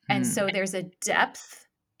 And mm, so there's a depth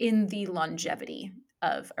in the longevity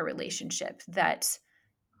of a relationship that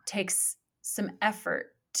takes some effort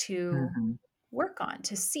to mhm, work on,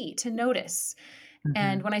 to see, to notice.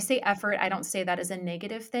 And mhm, when I say effort, I don't say that as a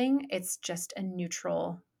negative thing. It's just a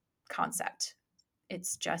neutral concept.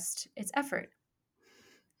 It's effort.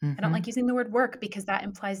 I don't like mhm. using the word work because that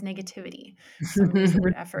implies negativity. So I'm going to use the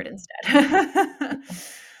word effort instead.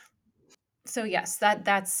 So yes,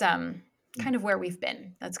 that's kind of where we've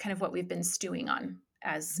been. That's kind of what we've been stewing on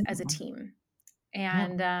as a team. Yeah.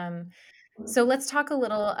 And so let's talk a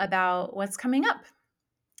little about what's coming up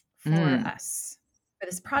for Mm, us, for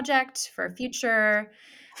this project, for our future.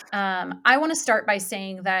 I want to start by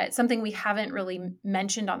saying that something we haven't really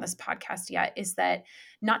mentioned on this podcast yet is that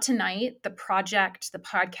Not Tonight, the project, the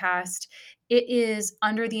podcast, it is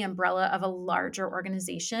under the umbrella of a larger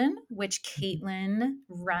organization, which Caitlin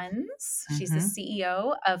runs. She's the mhm,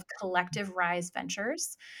 CEO of Collective Rise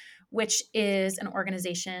Ventures, which is an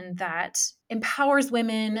organization that empowers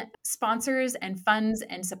women, sponsors and funds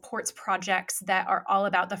and supports projects that are all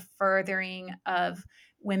about the furthering of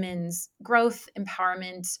women's growth,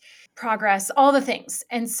 empowerment, progress, all the things.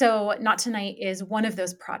 And so Not Tonight is one of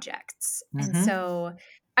those projects. And mhm. so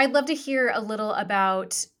I'd love to hear a little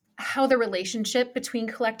about how the relationship between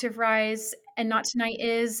Collective Rise and Not Tonight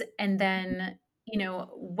is, and then,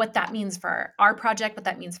 what that means for our project, what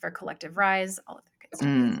that means for Collective Rise, all of that good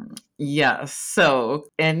stuff. Yes. So,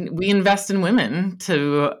 and we invest in women,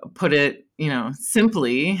 to put it,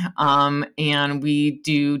 simply. And we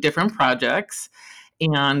do different projects.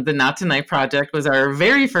 And the Not Tonight project was our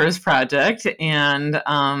very first project. And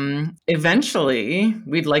eventually,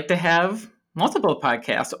 we'd like to have multiple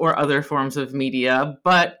podcasts or other forms of media.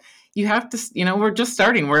 But you have to, we're just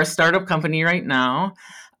starting. We're a startup company right now.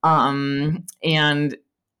 And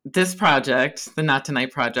this project, the Not Tonight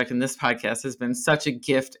project, and this podcast has been such a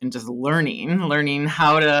gift in just learning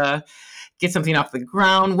how to get something off the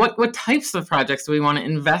ground. What types of projects do we want to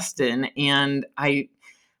invest in? And I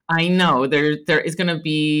know there is going to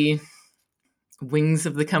be wings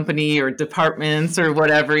of the company or departments or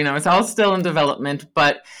whatever. It's all still in development,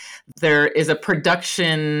 but there is a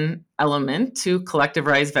production element to Collective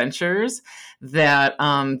Rise Ventures that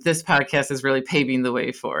this podcast is really paving the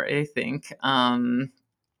way for, I think.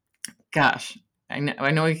 Gosh, I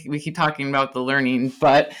know we keep talking about the learning,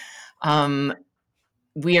 but um,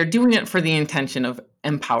 we are doing it for the intention of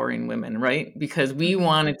empowering women, right? Because we Mhm.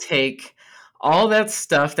 want to take all that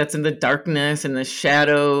stuff that's in the darkness and the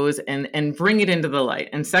shadows and bring it into the light.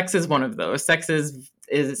 And sex is one of those. Sex is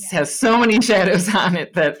has Yes. so many shadows on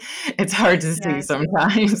it that it's hard to see Yes.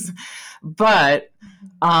 sometimes. But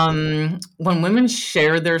Mhm. when women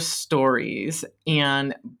share their stories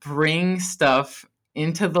and bring stuff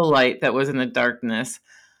into the light that was in the darkness,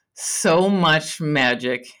 so much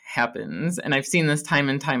magic happens. And I've seen this time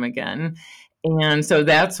and time again. And so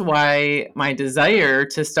that's why my desire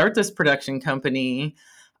to start this production company,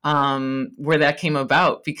 where that came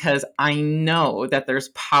about, because I know that there's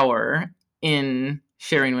power in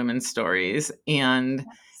sharing women's stories. And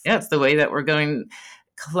Yes. yeah, it's the way that we're going.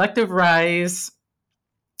 Collective Rise,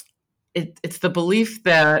 it's the belief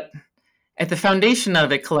that at the foundation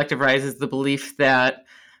of it, Collective Rise is the belief that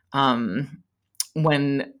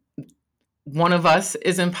when one of us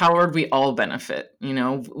is empowered, we all benefit.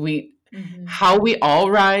 We Mhm. how we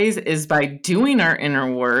all rise is by doing our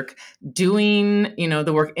inner work, doing,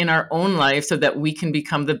 the work in our own life so that we can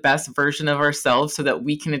become the best version of ourselves, so that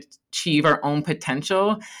we can achieve our own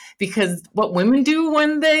potential. Because what women do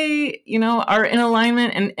when they, are in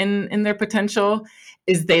alignment and in their potential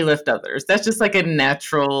is they lift others. That's just like a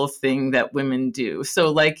natural thing that women do.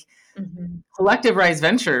 So like Mhm. Collective Rise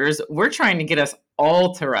Ventures, we're trying to get us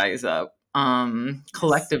all to rise up Yes.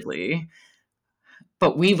 collectively.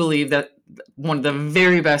 But we believe that one of the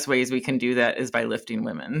very best ways we can do that is by lifting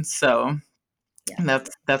women. So Yes.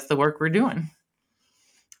 that's the work we're doing.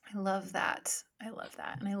 I love that. I love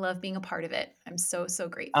that. And I love being a part of it. I'm so, so Oh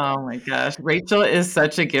grateful. my gosh. Rachel is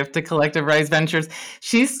such a gift to Collective Rise Ventures.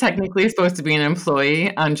 She's technically supposed to be an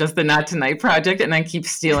employee on just the Not Tonight project, and I keep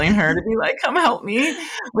stealing her to be like, come help me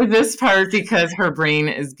with this part because her brain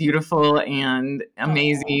is beautiful and Oh,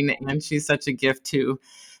 amazing, and she's such a gift to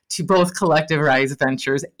both Collective Rise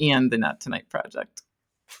Ventures and the Not Tonight project.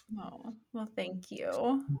 oh, well, thank you.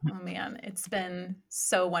 Oh man, it's been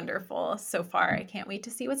so wonderful so far. I can't wait to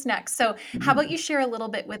see what's next. So, how about you share a little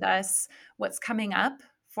bit with us what's coming up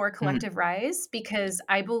for Mhm. Collective Rise? Because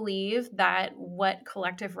I believe that what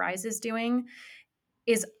Collective Rise is doing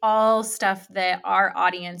is all stuff that our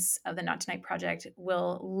audience of the Not Tonight Project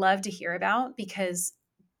will love to hear about because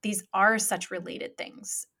these are such related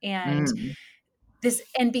things. Mm.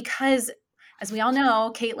 And because as we all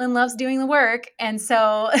know, Caitlin loves doing the work. And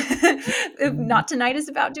so Mhm. Not Tonight is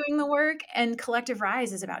about doing the work and Collective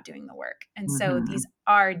Rise is about doing the work. And so Mhm. these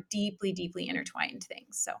are deeply, deeply intertwined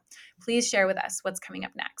things. So please share with us what's coming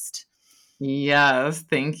up next. Yes,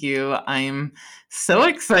 thank you. I'm so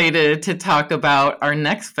excited to talk about our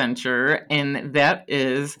next venture, and that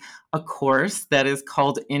is a course that is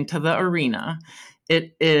called Into the Arena.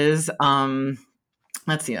 It is,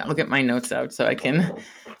 let's see, I'll get my notes out so I can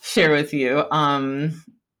share with you.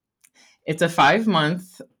 It's a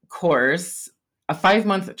 5-month course, a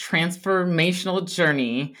 5-month transformational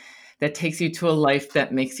journey that takes you to a life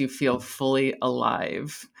that makes you feel fully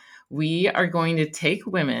alive. We are going to take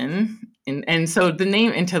women, and so the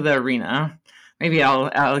name Into the Arena, maybe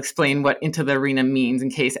I'll explain what Into the Arena means in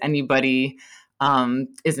case anybody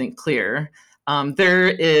isn't clear. There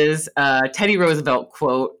is a Teddy Roosevelt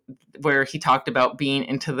quote where he talked about being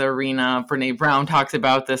into the arena. Brene Brown talks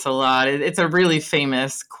about this a lot. It's a really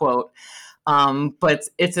famous quote. But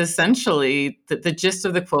it's essentially the gist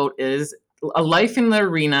of the quote is a life in the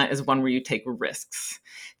arena is one where you take risks,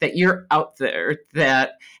 that you're out there,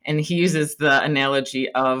 that, and he uses the analogy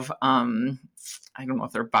of, I don't know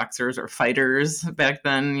if they're boxers or fighters back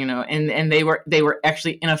then, and they were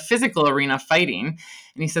actually in a physical arena fighting.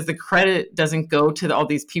 And he says the credit doesn't go to all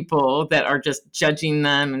these people that are just judging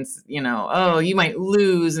them and, oh, you might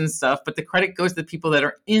lose and stuff, but the credit goes to the people that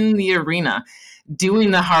are in the arena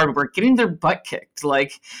doing the hard work, getting their butt kicked.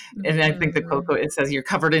 Like, and I think the quote, Mhm. it says you're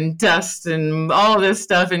covered in dust and all this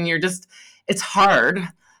stuff, and it's hard,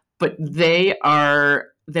 but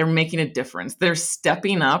they're making a difference. They're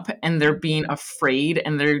stepping up and they're being afraid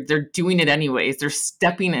and they're doing it anyways. They're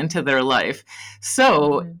stepping into their life.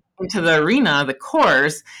 So Mhm. into the arena, the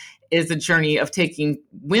course is a journey of taking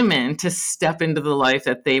women to step into the life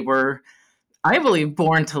that they were, I believe,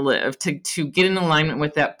 born to live, to get in alignment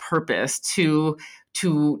with that purpose, to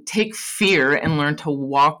take fear and learn to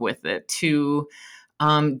walk with it, to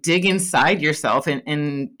dig inside yourself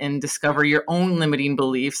and discover your own limiting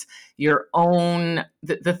beliefs, your own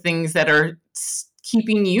the things that are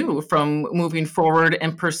keeping you from moving forward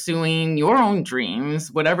and pursuing your own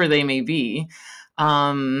dreams, whatever they may be.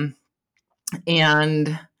 And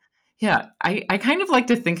yeah, I kind of like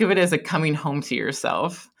to think of it as a coming home to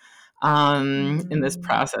yourself in this Mhm.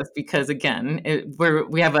 process because again,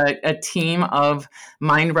 we have a team of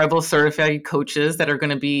Mind Rebel certified coaches that are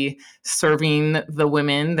going to be serving the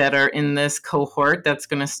women that are in this cohort that's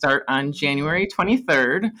going to start on January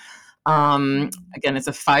 23rd. Again, it's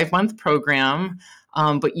a 5-month program,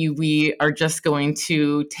 but we are just going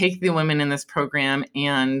to take the women in this program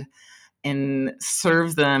and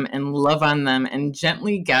serve them and love on them and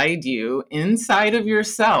gently guide you inside of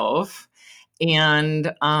yourself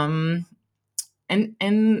and and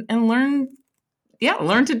learn, yeah,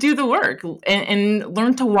 learn to do the work and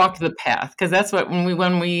learn to walk the path, because that's what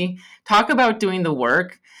when we talk about doing the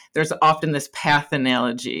work, there's often this path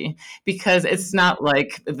analogy, because it's not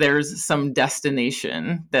like there's some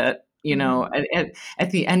destination that Mhm.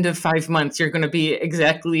 at the end of 5 months you're going to be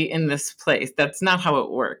exactly in this place. That's not how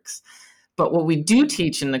it works. But what we do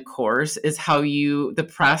teach in the course is the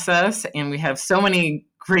process, and we have so many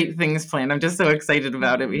great things planned. I'm just so excited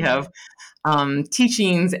about it. We have Mhm.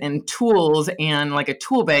 teachings and tools and like a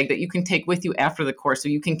tool bag that you can take with you after the course so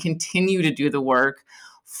you can continue to do the work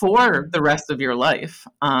for the Mhm. rest of your life.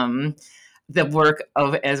 The work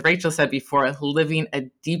of, as Rachel said before, living a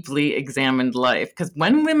deeply examined life. Because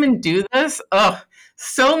when women do this, oh,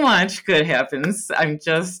 so much good happens.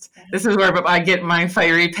 This is where I get my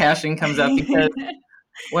fiery passion comes up, because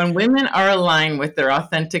when women are aligned with their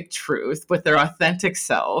authentic truth, with their authentic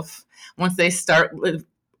self, once they start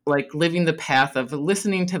living the path of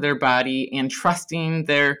listening to their body and trusting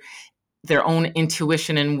their own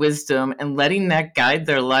intuition and wisdom and letting that guide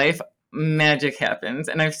their life, magic happens.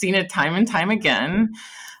 And I've seen it time and time again.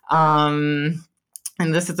 Um,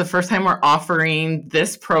 And this is the first time we're offering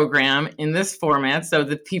this program in this format. So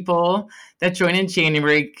the people that join in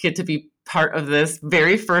January get to be part of this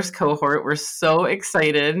very first cohort. We're so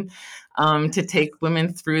excited to take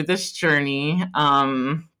women through this journey.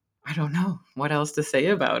 I don't know what else to say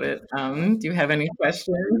about it. Do you have any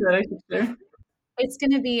questions that I should share? It's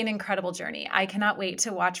going to be an incredible journey. I cannot wait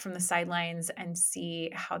to watch from the sidelines and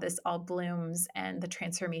see how this all blooms and the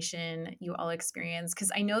transformation you all experience.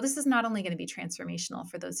 Because I know this is not only going to be transformational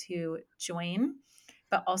for those who join,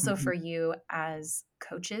 but also Mm-hmm. for you as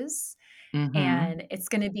coaches. Mm-hmm. And it's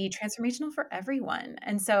going to be transformational for everyone.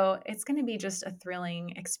 And so it's going to be just a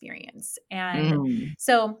thrilling experience. And Mm-hmm.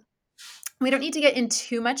 so we don't need to get in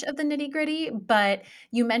too much of the nitty gritty, but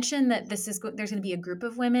you mentioned that there's going to be a group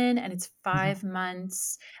of women and it's 5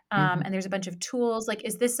 months, Mm-hmm. and there's a bunch of tools. Like,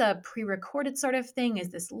 is this a pre-recorded sort of thing? Is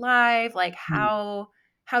this live? Like, how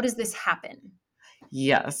does this happen?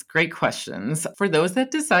 Yes, great questions. For those that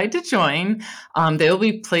decide to join, they will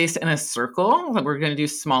be placed in a circle. We're going to do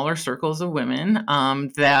smaller circles of women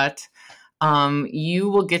that you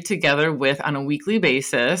will get together with on a weekly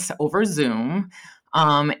basis over Zoom,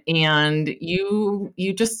 and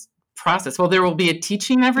you just process. Well, there will be a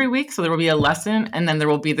teaching every week, so there will be a lesson, and then there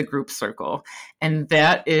will be the group circle, and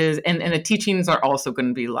that is and the teachings are also going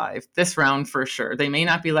to be live this round for sure. They may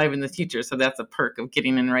not be live in the future, so that's a perk of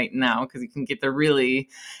getting in right now because you can get the really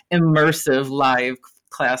immersive live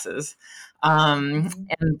classes. Mhm.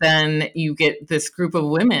 And then you get this group of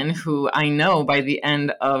women who I know by the end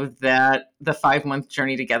of the 5 month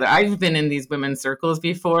journey together. I've been in these women's circles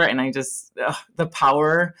before, and I just, the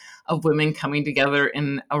power of women coming together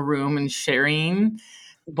in a room and sharing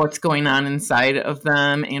what's going on inside of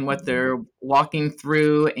them and what Mhm. they're walking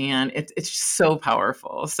through. And it's just so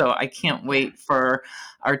powerful. So I can't Yeah. wait for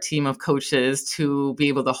our team of coaches to be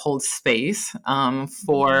able to hold space Mhm.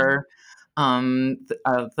 for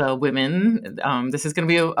the women. This is going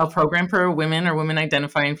to be a program for women or women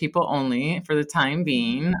identifying people only for the time Mhm.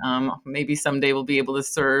 being. Maybe someday we'll be able to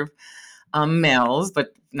serve males,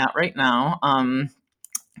 but not right now.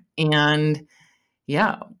 And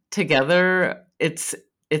yeah, together it's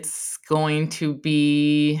going to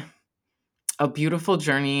be a beautiful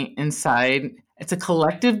journey inside. It's a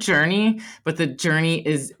collective journey, but the journey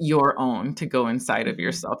is your own to go inside of Mhm.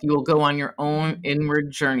 yourself. You will go on your own Mhm. inward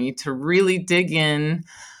journey to really dig in,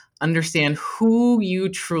 understand who you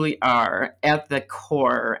truly are at the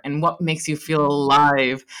core and what makes you feel Mhm.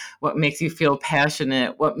 alive, what makes you feel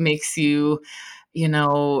passionate, what makes you,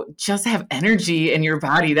 just have energy in your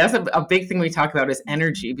body. That's a big thing we talk about is Mhm.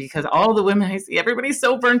 energy because all the women I see, everybody's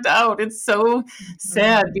so burnt out. It's so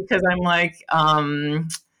sad Mhm. because I'm like,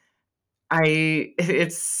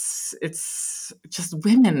 it's just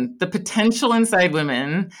women, the potential inside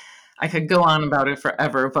women. I could go on about it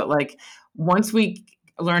forever, but like once we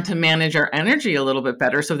learn to manage our energy a little bit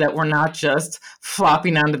better so that we're not just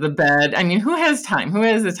flopping onto the bed. I mean, who has time? Who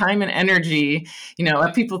has the time and energy?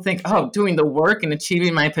 People think, oh, doing the work and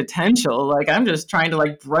achieving my potential. Like I'm just trying to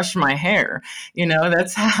like brush my hair.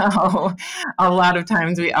 That's how a lot of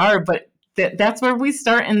times we are. But that's where we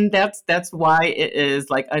start, and that's why it is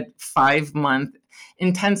like a 5 month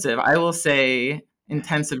intensive, I will say,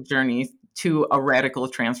 intensive journey to a radical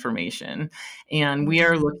transformation. And we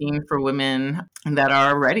are Mhm. looking for women that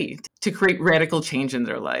are ready to create radical change in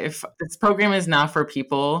their life. This program is not for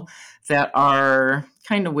people that are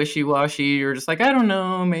kind of wishy-washy or just like, I don't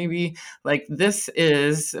know, maybe. Like, this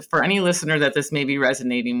is for any listener that this may be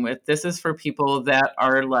resonating with. This is for people that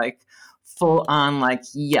are like full on, like,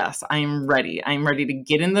 yes, I'm ready to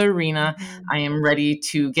get in the arena. Mhm. I am ready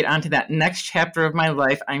to get onto that next chapter of my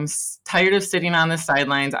life. I'm tired of sitting on the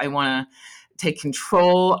sidelines. I want to take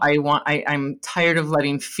control. I'm tired of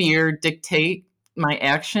letting fear dictate my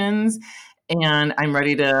actions, and I'm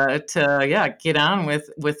ready to yeah, get on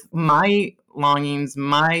with my longings,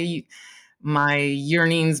 my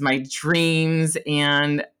yearnings, my dreams.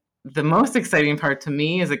 And the most exciting part to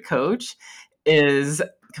me as a coach is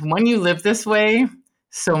when you live this way,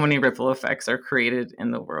 so many ripple effects are created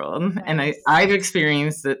in the world. And Yes. I've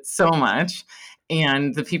experienced it so much.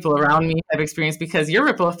 And the people Mhm. around me have experienced because your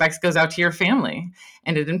ripple effects goes out to your family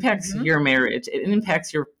and it impacts Mhm. your marriage. It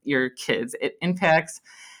impacts your kids. It impacts,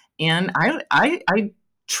 and I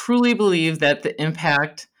truly believe that the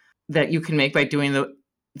impact that you can make by doing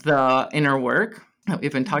the inner work that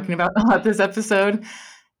we've been talking Mhm. about a lot this episode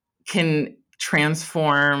can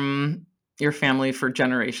transform your family for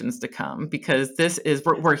generations to come, because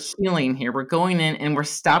we're healing here. We're going in and we're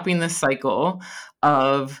stopping the cycle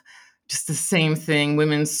of just the same thing,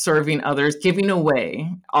 women serving others, giving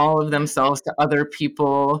away all of themselves to other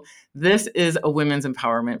people. This is a women's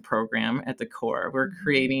empowerment program at the core. We're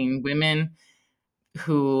creating women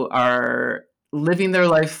who are living their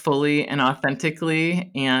life fully and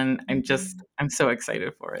authentically. And I'm so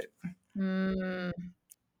excited for it. Mm,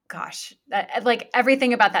 gosh, like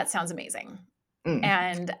everything about that sounds amazing. Mm.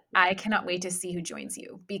 And I cannot wait to see who joins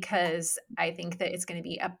you, because I think that it's going to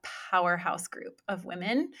be a powerhouse group of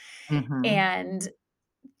women. Mm-hmm. And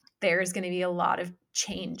there's going to be a lot of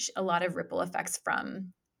change, a lot of ripple effects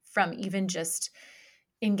from even just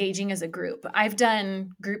engaging as a group. I've done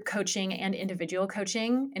group coaching and individual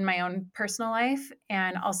coaching in my own personal life,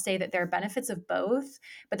 and I'll say that there are benefits of both,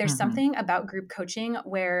 but there's Mm-hmm. something about group coaching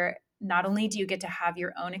where not only do you get to have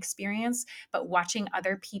your own experience, but watching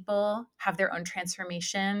other people have their own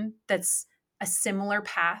transformation that's a similar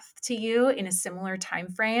path to you in a similar time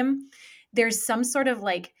frame. There's some sort of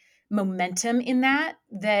like momentum in that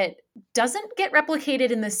doesn't get replicated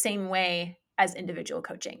in the same way as individual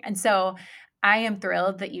coaching. And so I am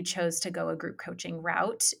thrilled that you chose to go a group coaching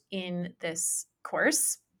route in this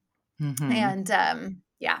course. Mm-hmm. And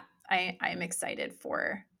yeah, I am excited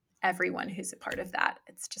for everyone who's a part of that.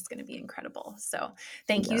 It's just going to be incredible. So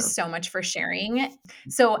thank you Yes. so much for sharing.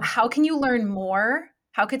 So, how can you learn more?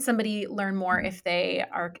 How could somebody learn more if they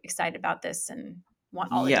are excited about this and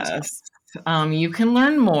want all the Yes. details? You can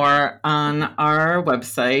learn more on our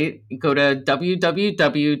website. Go to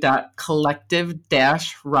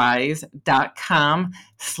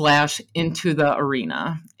www.collective-rise.com/into the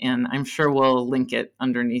arena. And I'm sure we'll link it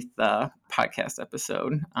underneath the podcast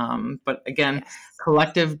episode. But again, Yes.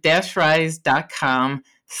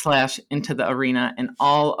 collective-rise.com/into the arena, and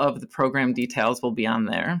all of the program details will be on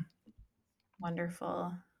there.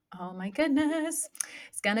 Wonderful. Oh my goodness.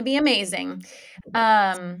 It's going to be amazing.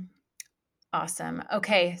 Um, Awesome.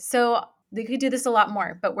 Okay. So we could do this a lot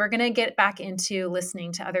more, but we're going to get back into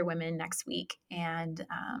listening to other women next week. And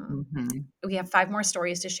Mm-hmm. we have 5 more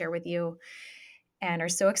stories to share with you, and are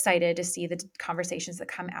so excited to see the conversations that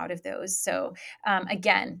come out of those. So,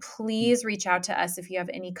 again, please reach out to us if you have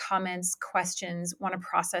any comments, questions, want to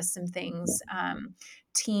process some things.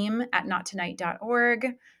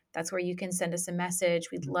 Team@nottonight.org. That's where you can send us a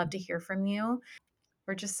message. We'd love to hear from you.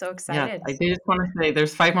 We're just so Yes, excited. I did just want to say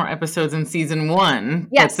there's 5 more episodes in season 1, but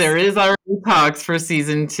Yes. there is already talks for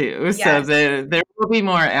season 2, so Yes. there will be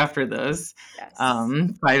more after those, Yes.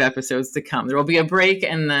 5 episodes to come. There will be a break,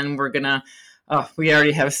 and then we're gonna we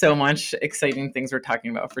already have so much exciting things we're talking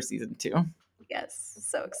about for season 2. Yes.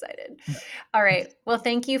 So excited. All right. Well,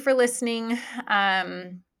 thank you for listening.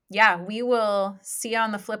 Yeah, we will see you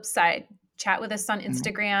on the flip side. Chat with us on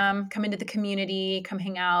Instagram, come into the community, come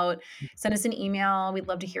hang out, send us an email. We'd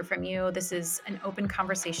love to hear from you. This is an open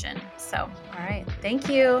conversation. So, all right. Thank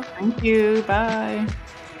you. Thank you. Bye.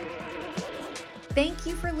 Thank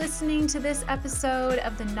you for listening to this episode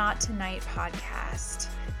of the Not Tonight podcast.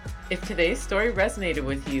 If today's story resonated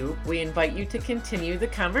with you, we invite you to continue the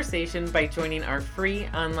conversation by joining our free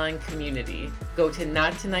online community. Go to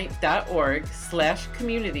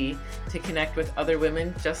nottonight.org/community to connect with other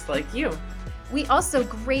women just like you. We also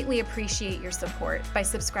greatly appreciate your support by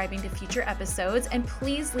subscribing to future episodes, and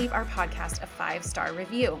please leave our podcast a 5-star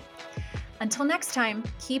review. Until next time,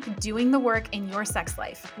 keep doing the work in your sex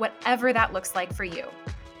life, whatever that looks like for you.